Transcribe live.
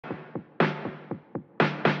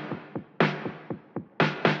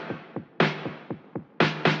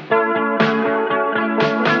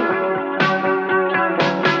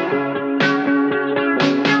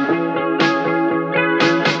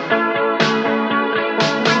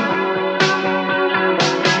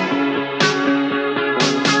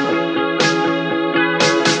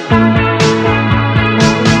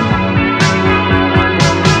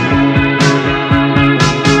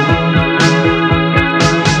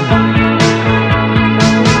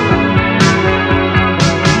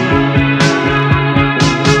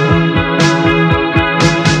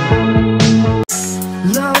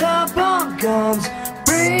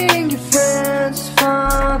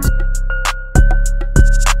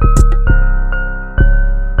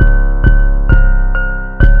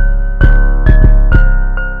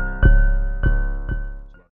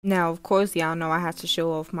Now, of course, y'all know I had to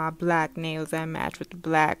show off my black nails that match with the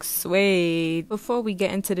black suede. Before we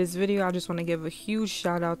get into this video, I just want to give a huge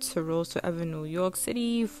shout out to Rose Forever New York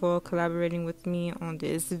City for collaborating with me on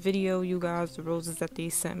this video. You guys, the roses that they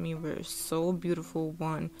sent me were so beautiful.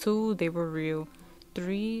 1, 2, they were real.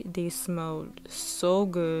 3, they smelled so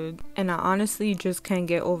good, and I honestly just can't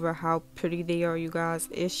get over how pretty they are, you guys.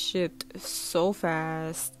 It shipped so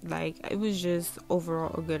fast. Like, it was just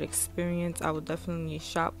overall a good experience. I would definitely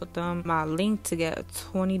shop with them. My link to get a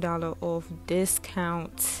 $20 off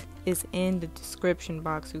discount is in the description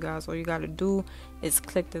box, you guys. All you gotta do is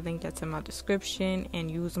click the link that's in my description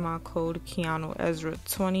and use my code Keanu Ezra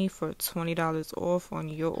 20 for $20 off on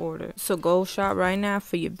your order. So go shop right now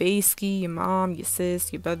for your baeski, your mom, your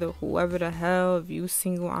sis, your brother, whoever the hell. If you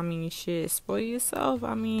single, I mean, shit, spoil yourself.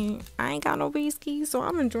 I mean, I ain't got no baeski, so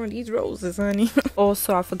I'm enjoying these roses, honey.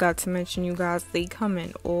 Also, I forgot to mention, you guys, they come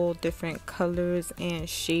in all different colors and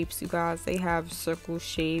shapes, you guys. They have circle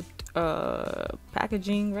shaped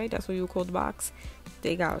packaging, right? That's what you call the box.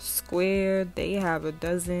 They got square, they have a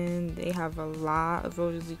dozen, they have a lot of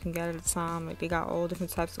roses you can get at a time. Like, they got all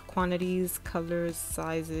different types of quantities, colors,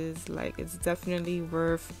 sizes. Like, it's definitely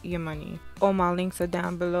worth your money. All my links are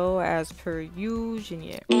down below as per usual, and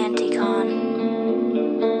yeah. Anticon.